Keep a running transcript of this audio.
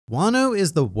Wano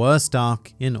is the worst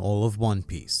arc in all of One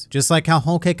Piece. Just like how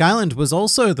Whole Cake Island was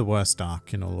also the worst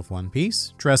arc in all of One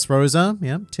Piece. Dressrosa,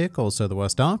 yep, tick, also the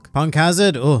worst arc. Punk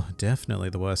Hazard, oh, definitely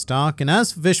the worst arc. And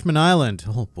as for Fishman Island,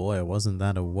 oh boy, wasn't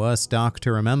that a worst arc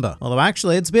to remember. Although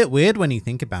actually it's a bit weird when you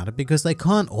think about it because they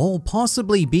can't all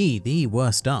possibly be the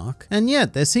worst arc. And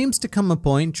yet there seems to come a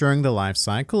point during the life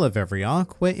cycle of every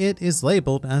arc where it is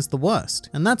labeled as the worst.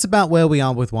 And that's about where we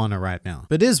are with Wano right now.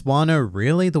 But is Wano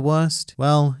really the worst?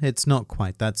 Well, it's not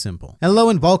quite that simple. Hello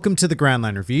and welcome to the Grand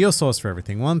Line Review, your source for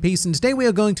everything One Piece, and today we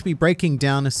are going to be breaking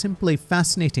down a simply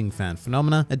fascinating fan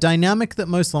phenomena, a dynamic that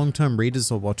most long-term readers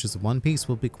or watchers of One Piece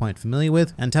will be quite familiar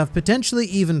with and have potentially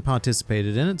even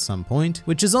participated in at some point,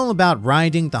 which is all about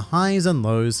riding the highs and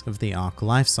lows of the arc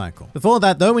life cycle. Before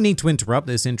that though, we need to interrupt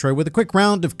this intro with a quick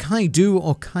round of Kai Do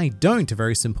or Kai Don't, a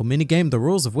very simple minigame, the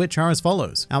rules of which are as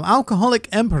follows. Our alcoholic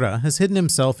emperor has hidden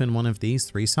himself in one of these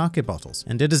 3 sake bottles,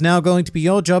 and it is now going to be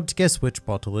your job to guess which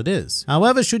bottle it is.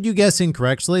 However, should you guess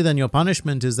incorrectly, then your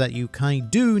punishment is that you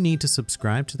do need to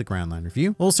subscribe to the Grand Line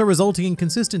Review, also resulting in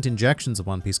consistent injections of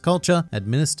One Piece culture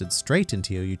administered straight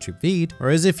into your YouTube feed,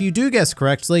 whereas if you do guess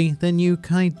correctly, then you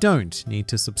don't need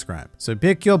to subscribe. So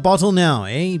pick your bottle now,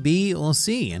 A, B, or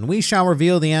C, and we shall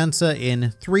reveal the answer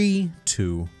in 3,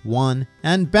 2, 1,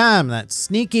 and bam, that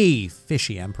sneaky,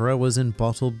 fishy emperor was in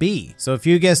bottle B. So if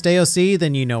you guessed A or C,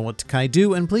 then you know what to Kai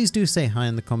do, and please do say hi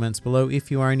in the comments below if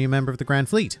you are a new member of the Grand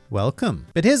Fleet. Welcome.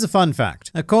 But here's a fun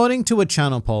fact. According to a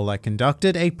channel poll I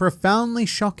conducted, a profoundly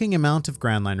shocking amount of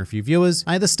Grand Line Review viewers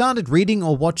either started reading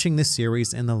or watching this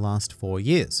series in the last 4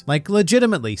 years. Like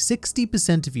legitimately,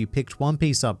 60% of you picked One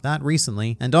Piece up that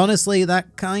recently, and honestly,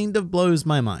 that kind of blows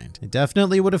my mind. I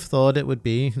definitely would have thought it would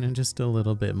be just a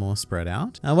little bit more spread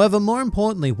out. However, more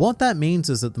importantly, what that means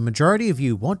is that the majority of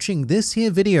you watching this here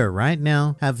video right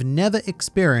now have never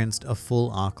experienced a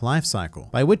full arc life cycle,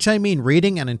 by which I mean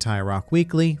reading an entire arc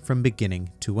weekly from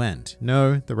beginning to end.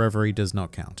 No, the Reverie does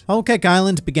not count. Whole Cake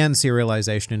Island began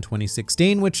serialization in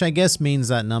 2016, which I guess means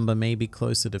that number may be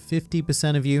closer to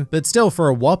 50% of you, but still for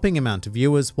a whopping amount of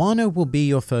viewers, Wano will be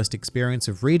your first experience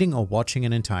of reading or watching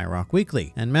an entire arc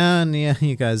weekly. And man, yeah,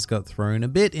 you guys got thrown a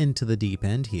bit into the deep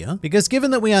end here, because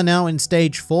given that we are now in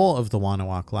stage 4 of the Wano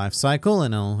arc life cycle,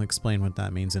 and I'll explain what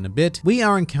that means in a bit, we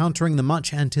are encountering the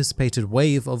much anticipated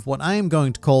wave of what I am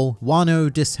going to call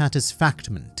Wano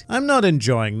dissatisfactment. I'm not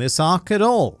enjoying this arc at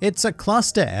all. It's a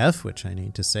cluster F, which I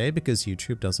need to say because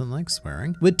YouTube doesn't like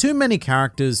swearing, with too many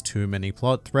characters, too many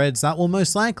plot threads that will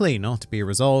most likely not be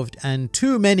resolved, and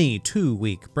too many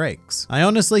 2-week breaks. I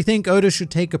honestly think Oda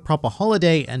should take a proper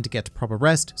holiday and get proper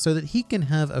rest so that he can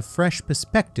have a fresh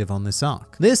perspective on this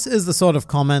arc. This is the sort of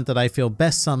comment that I feel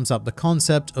best sums up the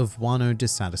concept of Wano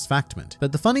dissatisfactment.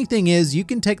 But the funny thing is, you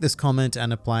can take this comment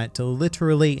and apply it to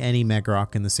literally any mega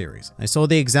arc in the series. I saw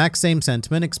the exact same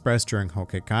sentiment expressed during Whole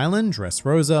Cake Island,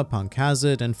 Dressrosa, Punk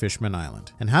Hazard, and Fishman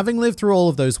Island. And having lived through all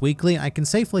of those weekly, I can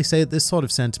safely say that this sort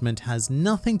of sentiment has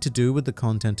nothing to do with the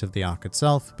content of the arc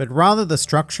itself, but rather the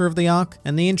structure of the arc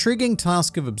and the intriguing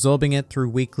task of absorbing it through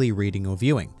weekly reading or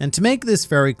viewing. And to make this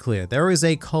very clear, there is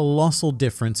a colossal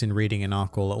difference in reading an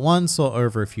arc all at once or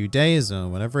over a few days or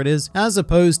whatever it is, as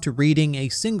opposed to reading a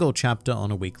single chapter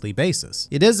on a weekly basis.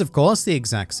 It is of course the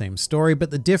exact same story,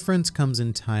 but the difference comes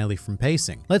entirely from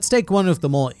pacing. Let's take one of the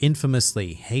more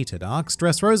infamously hated arcs,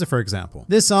 Dressrosa for example.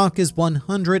 This arc is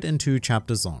 102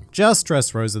 chapters long. Just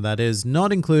Dressrosa, that is,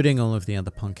 not including all of the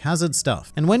other Punk Hazard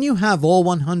stuff. And when you have all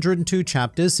 102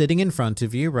 chapters sitting in front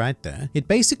of you right there, it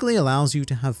basically allows you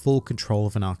to have full control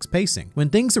of an arc's pacing. When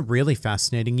things are really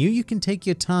fascinating you can take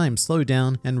your time, slow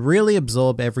down, and really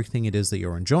absorb everything it is that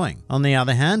you're enjoying. On the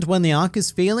other hand, when the arc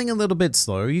is feeling a little bit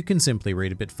slow, you can simply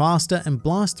read a bit faster and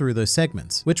blast through those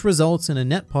segments, which results in a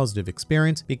net positive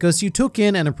experience because you took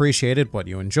in and appreciated what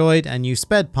you enjoyed and you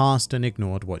sped past and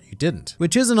ignored what you didn't,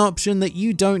 which is an option that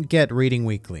you don't get reading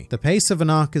weekly. The pace of an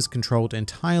arc is controlled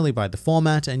entirely by the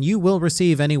format, and you will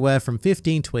receive anywhere from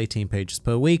 15 to 18 pages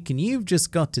per week, and you've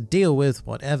just got to deal with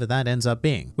whatever that ends up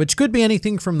being, which could be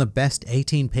anything from the best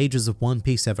 18 pages of One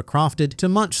Piece ever crafted to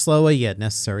much slower yet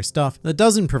necessary stuff that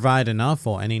doesn't provide enough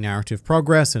or any narrative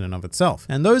progress in and of itself,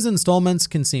 and those installments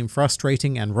can seem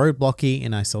frustrating and roadblocky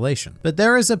in isolation. But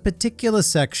there is a particular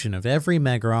section of every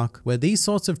mega arc where these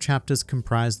sorts of chapters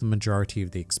comprise the majority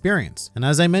of the experience, and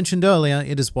as I mentioned earlier,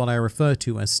 it is what I refer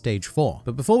to as stage 4.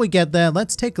 But before we get there,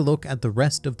 let's take a look at the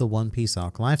rest of the One Piece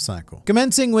arc lifecycle.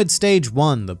 Commencing with stage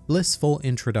 1, the blissful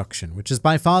introduction, which is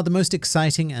by far the most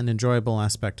exciting and enjoyable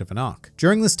aspect of an arc.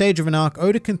 During the stage of an arc,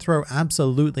 Oda can throw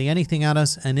absolutely anything at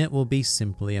us and it will be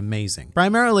simply amazing.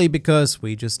 Primarily because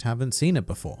we just haven't seen it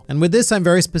before. And with this, I'm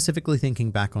very specifically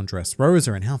thinking back on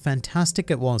Dressrosa and how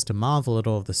fantastic it was to marvel at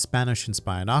all of the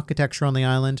Spanish-inspired architecture on the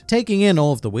island, taking in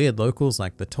all of the weird locals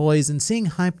like the toys, and seeing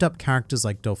hyped up characters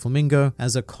like Doflamingo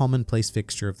as a commonplace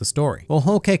fixture of the story. Or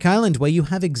Whole Cake Island, where you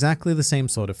have exactly the same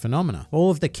sort of phenomena.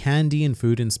 All of the candy and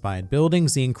food-inspired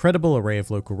buildings, the incredible array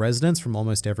of local residents from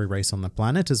almost every race on the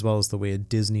planet, as well as the weird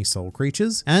Disney soul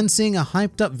creatures, and seeing a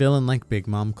hyped up villain like Big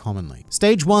Mom commonly.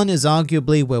 Stage 1 is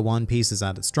arguably where One Piece is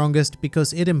at its strongest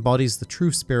because it embodies the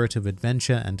true spirit of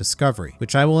adventure and discovery,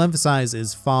 which I will emphasize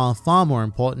is far more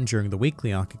important during the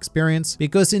weekly arc experience,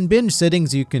 because in binge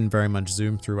sittings you can very much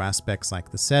zoom through aspects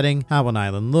like the setting, how an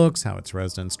island looks, how its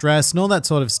residents dress, and all that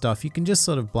sort of stuff. You can just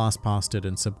sort of blast past it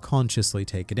and subconsciously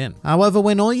take it in. However,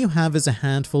 when all you have is a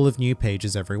handful of new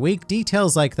pages every week,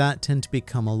 details like that tend to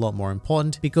become a lot more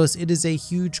important because it is a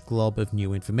huge glob of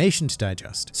new information to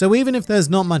digest. So even if there's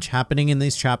not much happening in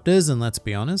these chapters, and let's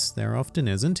be honest, there often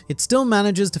isn't, it still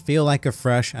manages to feel like a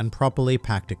fresh and properly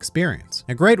packed experience.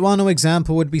 A great Wano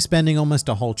example would be spending almost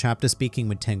a whole chapter speaking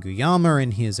with Tenguyama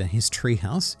in his history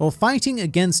house, or fighting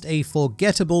against a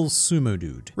forgettable sumo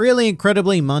dude. Really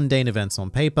incredibly mundane events on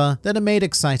paper that are made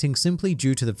exciting simply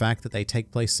due to the fact that they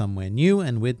take place somewhere new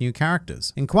and with new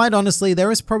characters. And quite honestly,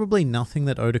 there is probably nothing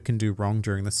that Oda can do wrong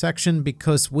during this section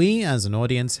because we, as an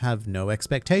audience, have no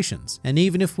expectations. And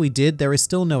even if we did, there is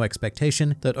still no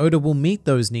expectation that Oda will meet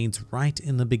those needs right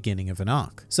in the beginning of an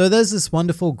arc. So there's this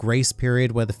wonderful grace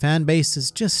period where the fan base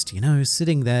is just,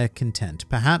 sitting there content,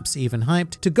 perhaps even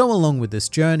hyped, to go along with this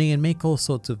journey and make all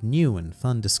sorts of new and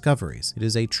fun discoveries. It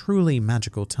is a truly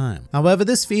magical time. However,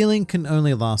 this feeling can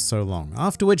only last so long,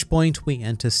 after which point we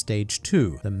enter stage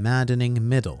 2, the maddening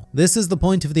middle. This is the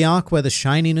point of the arc where the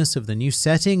shininess of the new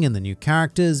setting and the new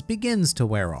characters begins to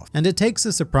wear off, and it takes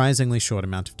a surprisingly short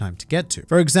amount of time to get to.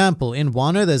 For example, in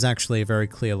Wano, there's actually a very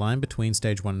clear line between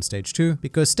stage 1 and stage 2,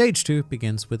 because stage 2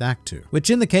 begins with act 2, which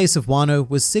in the case of Wano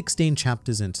was 16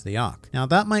 chapters into the arc. Now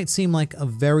that might seem like a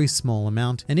very small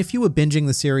amount, and if you were binging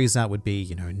the series, that would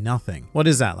be, nothing. What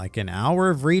is that, like an hour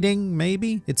of reading,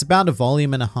 maybe? It's about a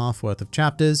volume and a half worth of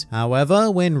chapters.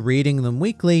 However, when reading them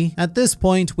weekly, at this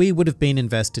point, we would have been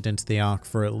invested into the arc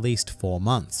for at least 4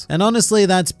 months. And honestly,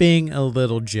 that's being a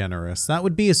little generous. That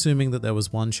would be assuming that there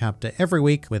was one chapter every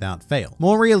week without fail.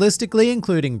 More realistically,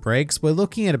 including breaks, we're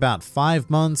looking at about 5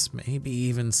 months, maybe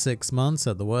even 6 months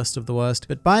at the worst of the worst.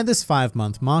 But by this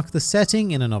 5-month mark, the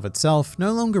setting in and of itself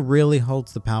no longer really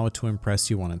holds the power to impress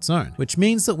you on its own, which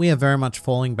means that we are very much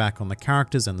falling back on the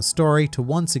characters and the story to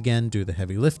once again do the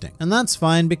heavy lifting. And that's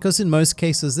fine because in most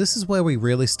cases, this is where we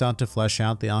really start to flesh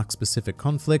out the arc-specific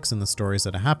conflicts and the stories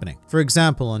that are happening. For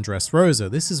example, on Dressrosa,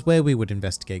 this is where we would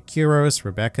investigate Kyros,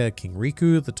 Rebecca, King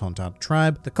Riku, the Tontar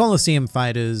tribe, the Colosseum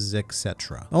fighters,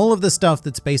 etc. All of the stuff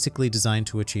that's basically designed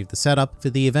to achieve the setup for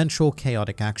the eventual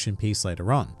chaotic action piece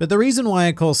later on. But the reason why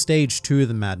I call stage 2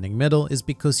 the maddening middle is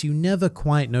because you never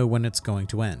quite know when it's going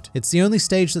to end. It's the only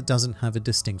stage that doesn't have a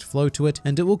distinct flow to it,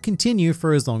 and it will continue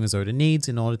for as long as Oda needs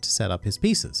in order to set up his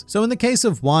pieces. So in the case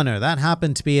of Wano, that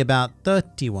happened to be about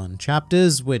 31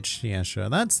 chapters, which, yeah, sure,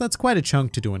 that's quite a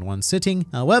chunk to do in one sitting.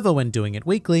 However, when doing it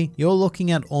weekly, you're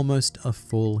looking at almost a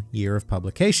full year of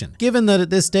publication, given that at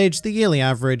this stage, the yearly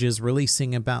average is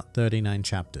releasing about 39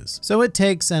 chapters. So it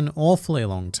takes an awfully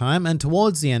long time, and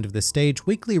towards the end of this stage,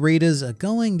 weekly readers are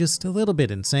going just a little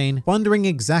bit insane, wondering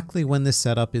exactly when this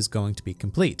setup is going to be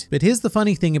complete. But here's the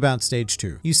funny thing about stage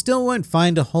 2. You still won't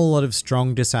find a whole lot of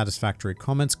strong dissatisfactory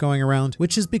comments going around,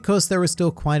 which is because there is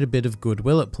still quite a bit of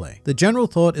goodwill at play. The general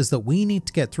thought is that we need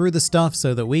to get through the stuff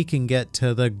so that we can get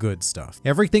to the good stuff.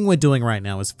 Everything we're doing right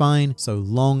now is fine, so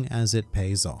long as it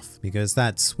pays off. Because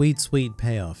that sweet, sweet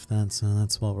payoff, that's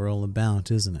what we're all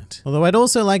about, isn't it? Although I'd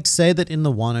also like to say that in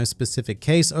the Wano specific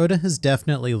case, Oda has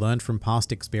definitely learned from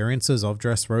past experiences of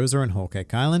Dressrosa and Whole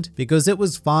Cake Island, because it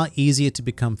was far easier to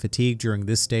become fatigued during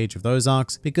this stage of those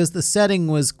arcs because the setting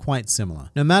was quite similar.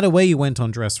 No matter where you went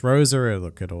on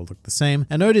Dressrosa, it all looked the same,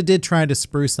 and Oda did try to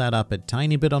spruce that up a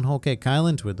tiny bit on Whole Cake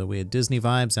Island with the weird Disney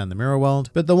vibes and the mirror world,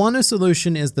 but the Wano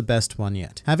solution is the best one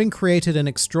yet, having created an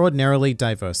extraordinarily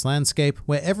diverse landscape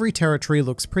where every territory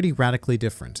looks pretty radically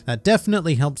different. That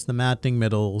definitely helps the maddening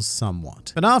middle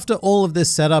somewhat. But after all of this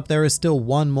setup, there is still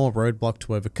one more roadblock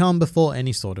to overcome before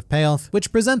any sort of payoff,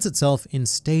 which presents itself in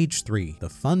stage 3, the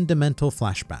fundamental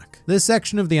flashback. This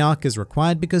section of the arc is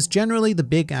required because generally the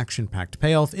big action-packed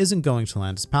payoff isn't going to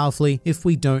land as powerfully if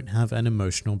we don't have an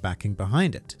emotional backing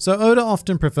behind it. So Oda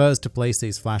often prefers to place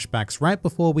these flashbacks right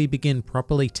before we begin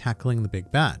properly tackling the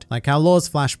big bad, like how Law's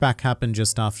flashback happened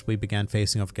just after we began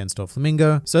facing off against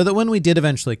Doflamingo, so that when we did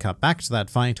eventually cut back to that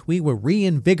fight, we were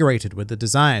reinvigorated with the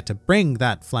desire to bring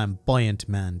that flamboyant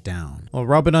man down. Or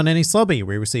Robin on Enies Lobby,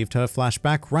 we received her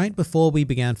flashback right before we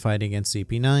began fighting against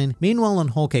CP9. Meanwhile on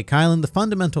Whole Cake Island, the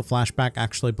fundamental fundamental flashback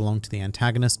actually belonged to the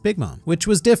antagonist Big Mom, which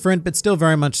was different but still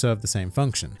very much served the same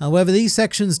function. However, these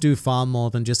sections do far more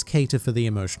than just cater for the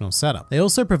emotional setup. They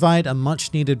also provide a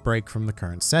much needed break from the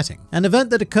current setting. An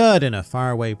event that occurred in a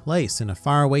faraway place in a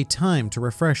faraway time to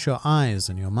refresh your eyes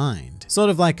and your mind. Sort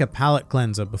of like a palate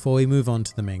cleanser before we move on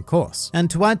to the main course. And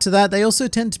to add to that, they also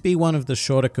tend to be one of the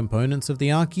shorter components of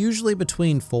the arc, usually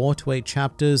between 4 to 8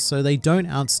 chapters, so they don't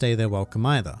outstay their welcome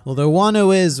either. Although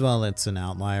Wano is, well, it's an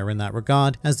outlier in that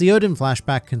regard, as the Odin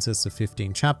flashback consists of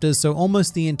 15 chapters, so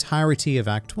almost the entirety of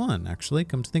Act 1, actually,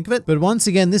 come to think of it. But once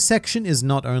again, this section is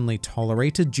not only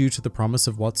tolerated due to the promise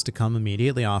of what's to come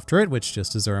immediately after it, which,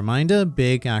 just as a reminder,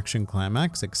 big action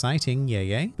climax, exciting, yay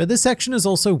yay. But this section is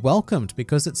also welcomed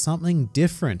because it's something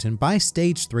different, and by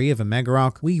stage 3 of a mega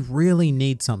arc, we really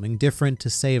need something different to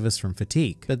save us from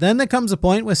fatigue. But then there comes a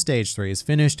point where stage 3 is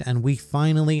finished and we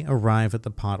finally arrive at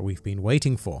the part we've been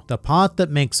waiting for. The part that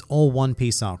makes all One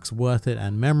Piece arcs worth it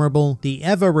and memorable, the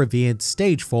ever-revered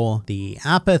stage 4, the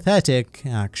apathetic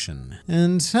action.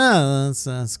 And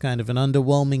that's kind of an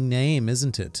underwhelming name,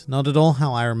 isn't it? Not at all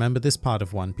how I remember this part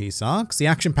of One Piece arcs. The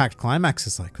action-packed climax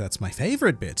is like, that's my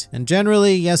favorite bit. And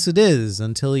generally, yes it is,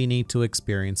 until you need to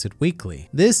experience it weekly.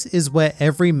 This is where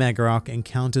every mega arc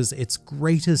encounters its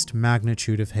greatest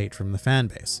magnitude of hate from the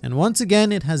fanbase. And once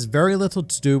again, it has very little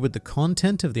to do with the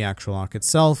content of the actual arc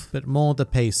itself, but more the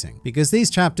pacing. Because these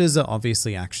chapters are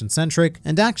obviously action-centric,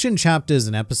 and action chapters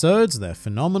and episodes, they're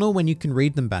phenomenal when you can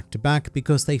read them back to back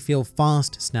because they feel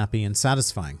fast, snappy, and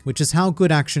satisfying, which is how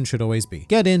good action should always be.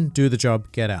 Get in, do the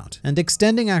job, get out. And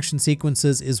extending action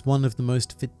sequences is one of the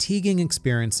most fatiguing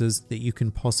experiences that you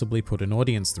can possibly put an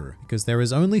audience through, because there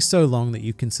is only so long that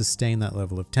you can sustain that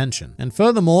level of tension. And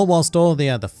furthermore, whilst all the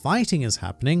other fighting is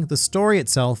happening, the story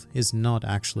itself is not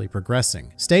actually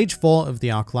progressing. Stage 4 of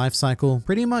the arc life cycle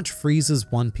pretty much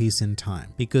freezes One Piece in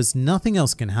time, because nothing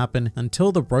else can happen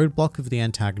until the roadblock of the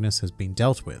antagonist has been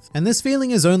dealt with. And this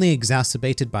feeling is only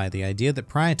exacerbated by the idea that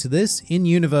prior to this,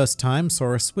 in-universe time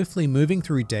saw us swiftly moving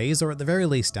through days or at the very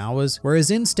least hours,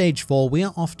 whereas in stage 4 we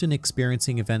are often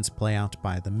experiencing events play out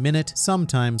by the minute,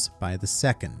 sometimes by the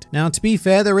second. Now to be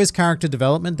fair, there is character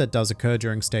development that does occur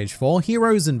during stage 4.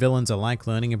 Heroes and villains alike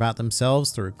learning about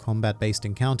themselves through combat-based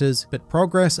encounters, but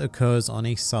progress occurs on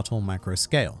a subtle macro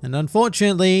scale. And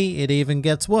unfortunately, it even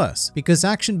gets worse, because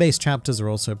action-based chapters are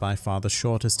also by far the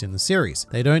shortest in the series.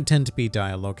 They don't tend to be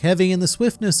dialogue heavy, and the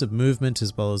swiftness of movement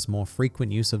as well as more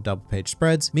frequent use of double-page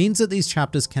spreads means that these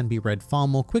chapters can be read far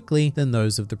more quickly than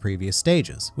those of the previous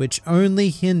stages, which only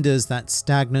hinders that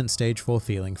stagnant stage 4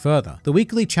 feeling further. The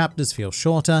weekly chapters feel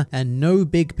shorter, and no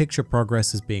big picture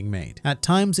progress is being made. At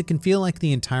times, it can feel like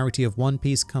the entirety of One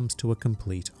Piece comes to a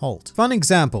complete halt. Fun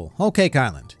example, Whole Cake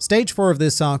Island. Stage 4 of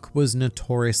this arc was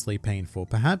notoriously painful,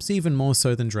 perhaps even more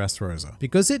so than Dressrosa,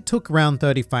 because it took around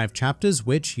 35 chapters,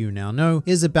 which you now know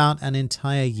is about an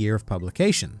entire year of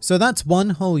publication. So that's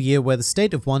one whole year where the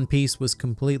state of One Piece was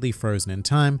completely frozen in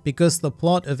time, because the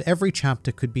plot of every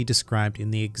chapter could be described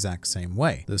in the exact same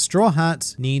way. The Straw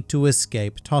Hats need to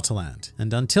escape Totterland,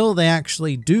 and until they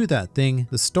actually do that thing,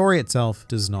 the story itself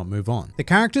does not move on. The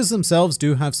characters themselves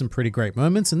do have some pretty great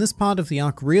moments, and this part of the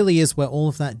arc really is where all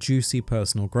of that juicy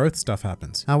personal growth stuff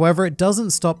happens. However, it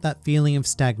doesn't stop that feeling of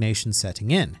stagnation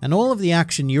setting in, and all of the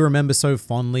action you remember so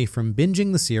fondly from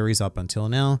binging the series up until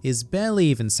now is barely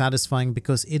even satisfying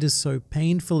because it is so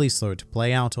painfully slow to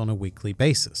play out on a weekly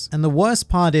basis. And the worst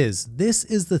part is, this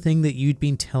is the thing that you'd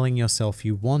been telling yourself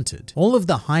you wanted. All of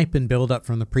the hype and build up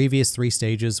from the previous 3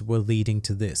 stages were leading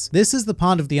to this. This is the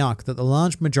part of the arc that the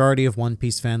large majority of One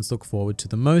Piece fans look forward to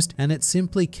the most, and it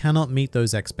simply cannot meet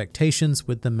those expectations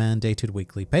with the mandated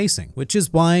weekly pacing, which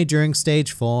is why during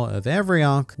stage 4 of every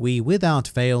arc, we without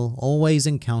fail always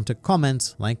encounter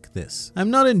comments like this. I'm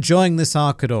not enjoying this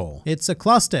arc at all. It's a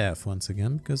cluster F once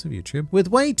again because of YouTube, with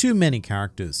way too many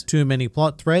characters, too many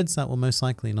plot threads that will most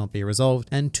likely not be resolved,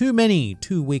 and too many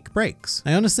 2-week breaks.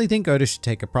 I honestly think Oda should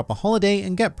take a proper holiday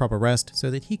and get proper rest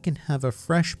so that he can have a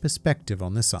fresh perspective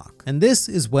on this arc. And this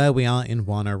is where we are in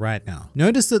Wano right now.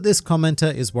 Notice that this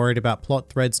commenter is worried about plot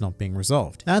threads not being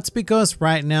resolved. That's because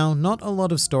right now, not a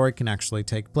lot of story can actually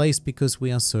take place because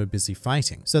we are so busy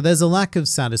fighting. So there's a lack of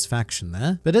satisfaction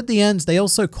there. But at the end, they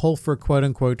also call for a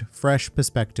quote-unquote fresh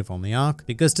perspective on the arc,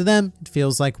 because to them, it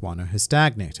feels like Wano has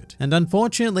stagnated. And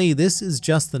unfortunately, this is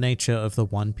just the nature of the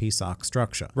One Piece arc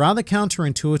structure. Rather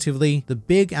counterintuitively, the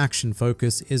big action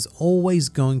focus is always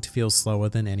going to feel slower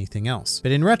than anything else.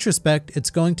 But in retrospect, it's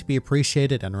going to be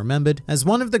appreciated and remembered as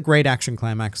one of the great action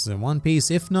climaxes in One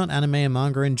Piece, if not anime and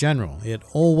manga in general. It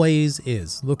always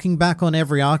is. Looking back on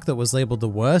every arc that was labeled the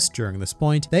worst during this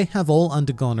point, they have all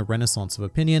undergone a renaissance of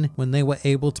opinion when they were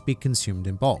able to be consumed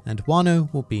in bulk. And Wano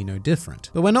will be no different.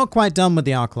 But we're not quite done with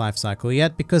the arc life cycle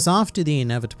yet, because after the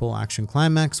inevitable action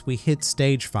climax, we hit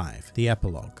stage 5, the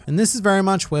epilogue. And this is very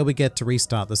much where we get to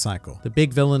restart the cycle. The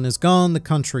big villain is gone, the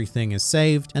country thing is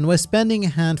saved, and we're spending a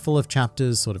handful of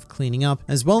chapters sort of cleaning up,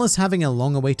 as well as having a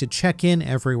long-awaited check-in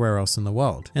everywhere else in the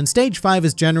world. And stage 5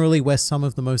 is generally where some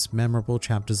of the most memorable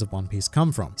chapters of One Piece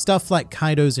come from. Stuff like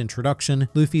Kaido's introduction,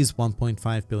 Luffy's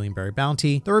 1.5 billion berry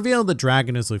bounty, the reveal that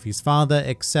Dragon is Luffy's father,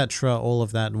 etc., all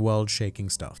of that world-shaking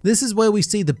stuff. This is where we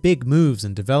see the big moves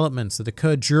and developments that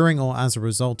occur during or as a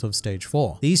result of stage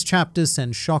 4. These chapters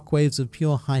send shockwaves of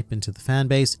pure hype into the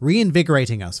fanbase,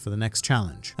 reinvigorating us for the next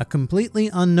challenge. A completely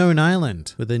unknown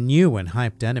island with a new and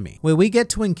hyped enemy, where we get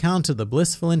to encounter the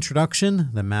blissful introduction,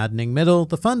 the maddening middle,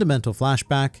 the fundamental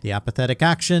flashback, the apathetic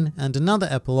action, and another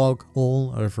epilogue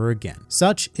all over again.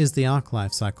 Such is the arc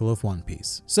life cycle of One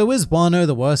Piece. So is Wano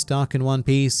the worst arc in One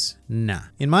Piece? Nah.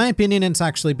 In my opinion, it's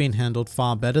actually been handled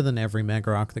far better than every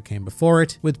mega arc that came before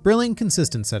it, with brilliant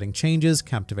consistent setting changes,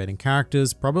 captivating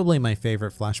characters, probably my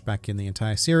favorite flashback in the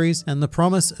entire series, and the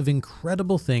promise of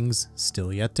incredible things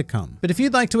still yet to come. But if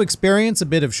you'd like to experience a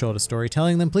bit of shorter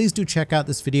storytelling, then please do check out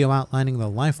this video outlining the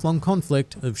lifelong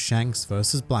conflict of Shanks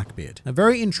versus Blackbeard. A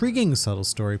very intriguing subtle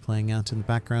story playing out in the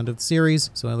background of the series,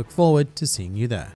 so I look forward to seeing you there.